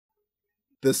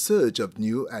The surge of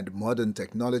new and modern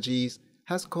technologies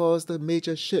has caused a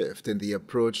major shift in the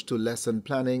approach to lesson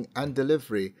planning and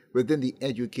delivery within the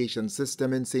education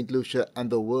system in St. Lucia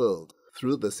and the world.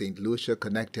 Through the St. Lucia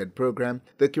ConnectEd program,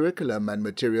 the Curriculum and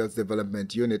Materials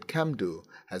Development Unit CAMDU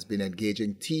has been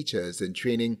engaging teachers in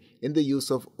training in the use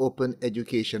of open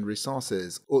education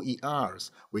resources,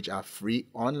 OERs, which are free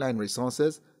online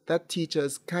resources that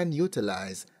teachers can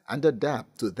utilize and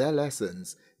adapt to their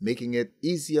lessons, making it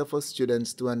easier for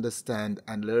students to understand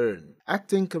and learn.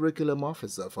 Acting Curriculum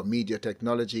Officer for Media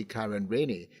Technology Karen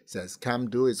Rainey says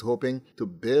CAMDU is hoping to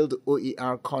build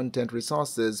OER content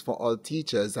resources for all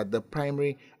teachers at the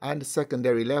primary and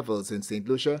secondary levels in St.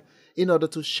 Lucia in order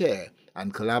to share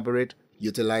and collaborate,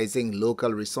 utilizing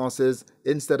local resources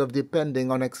instead of depending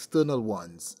on external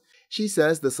ones. She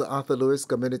says the Sir Arthur Lewis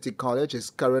Community College is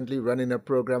currently running a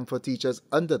program for teachers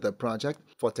under the project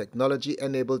for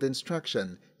technology-enabled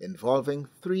instruction involving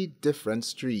 3 different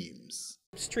streams.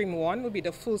 Stream 1 will be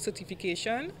the full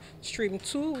certification. Stream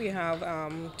 2, we have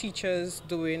teachers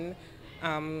doing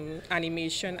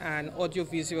animation and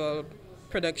audiovisual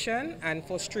production. And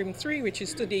for Stream 3, which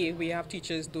is today, we have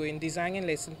teachers doing design and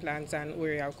lesson plans and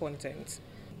OER content.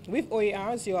 With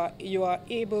OERs, you are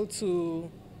able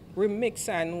to remix,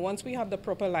 and once we have the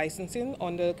proper licensing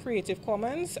on the Creative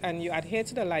Commons and you adhere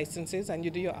to the licenses and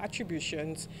you do your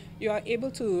attributions, you are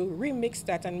able to remix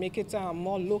that and make it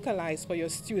more localized for your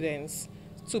students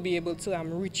to be able to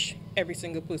reach every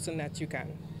single person that you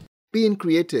can. Being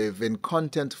creative in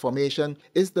content formation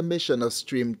is the mission of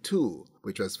Stream 2,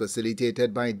 which was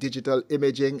facilitated by digital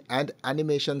imaging and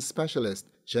animation specialist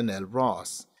Janelle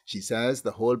Ross. She says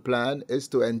the whole plan is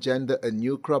to engender a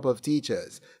new crop of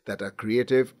teachers that are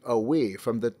creative away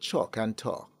from the chalk and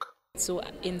talk. So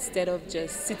instead of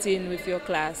just sitting with your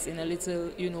class in a little,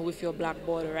 with your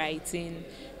blackboard writing,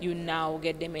 you now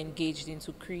get them engaged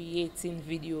into creating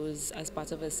videos as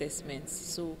part of assessments.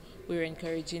 So we're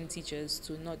encouraging teachers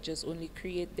to not just only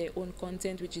create their own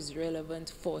content, which is relevant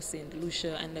for St.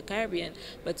 Lucia and the Caribbean,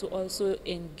 but to also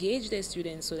engage their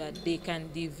students so that they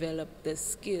can develop the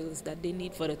skills that they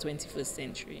need for the 21st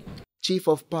century. Chief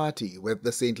of Party with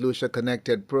the St. Lucia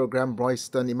ConnectEd program,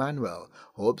 Royston Emmanuel,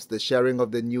 hopes the sharing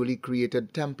of the newly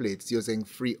created templates using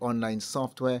free online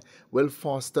software will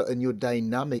foster a new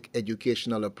dynamic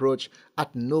educational approach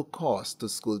at no cost to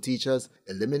school teachers,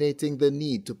 eliminating the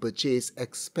need to purchase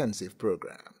expensive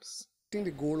programs. I think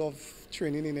the goal of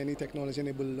training in any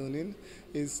technology-enabled learning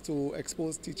is to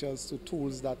expose teachers to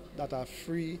tools that are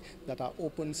free, that are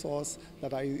open source,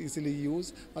 that are easily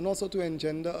used, and also to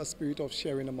engender a spirit of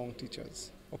sharing among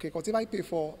teachers. Okay, because if I pay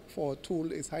for a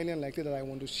tool, it's highly unlikely that I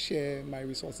want to share my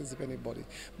resources with anybody.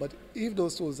 But if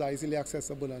those tools are easily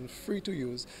accessible and free to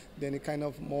use, then it kind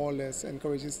of more or less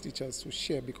encourages teachers to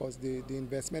share, because the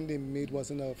investment they made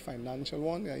wasn't a financial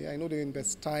one. I know they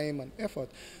invest time and effort,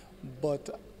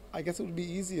 but I guess it would be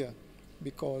easier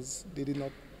because they did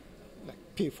not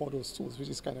pay for those tools, which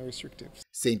is kind of restrictive.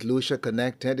 St. Lucia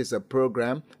ConnectEd is a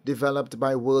program developed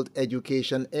by World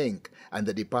Education Inc. and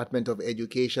the Department of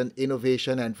Education,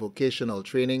 Innovation and Vocational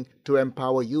Training to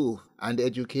empower youth and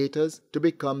educators to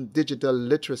become digital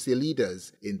literacy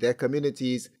leaders in their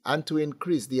communities and to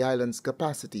increase the island's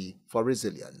capacity for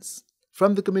resilience.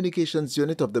 From the Communications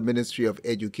Unit of the Ministry of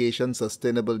Education,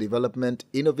 Sustainable Development,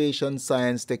 Innovation,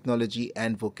 Science, Technology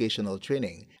and Vocational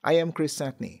Training, I am Chris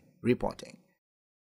Satney reporting.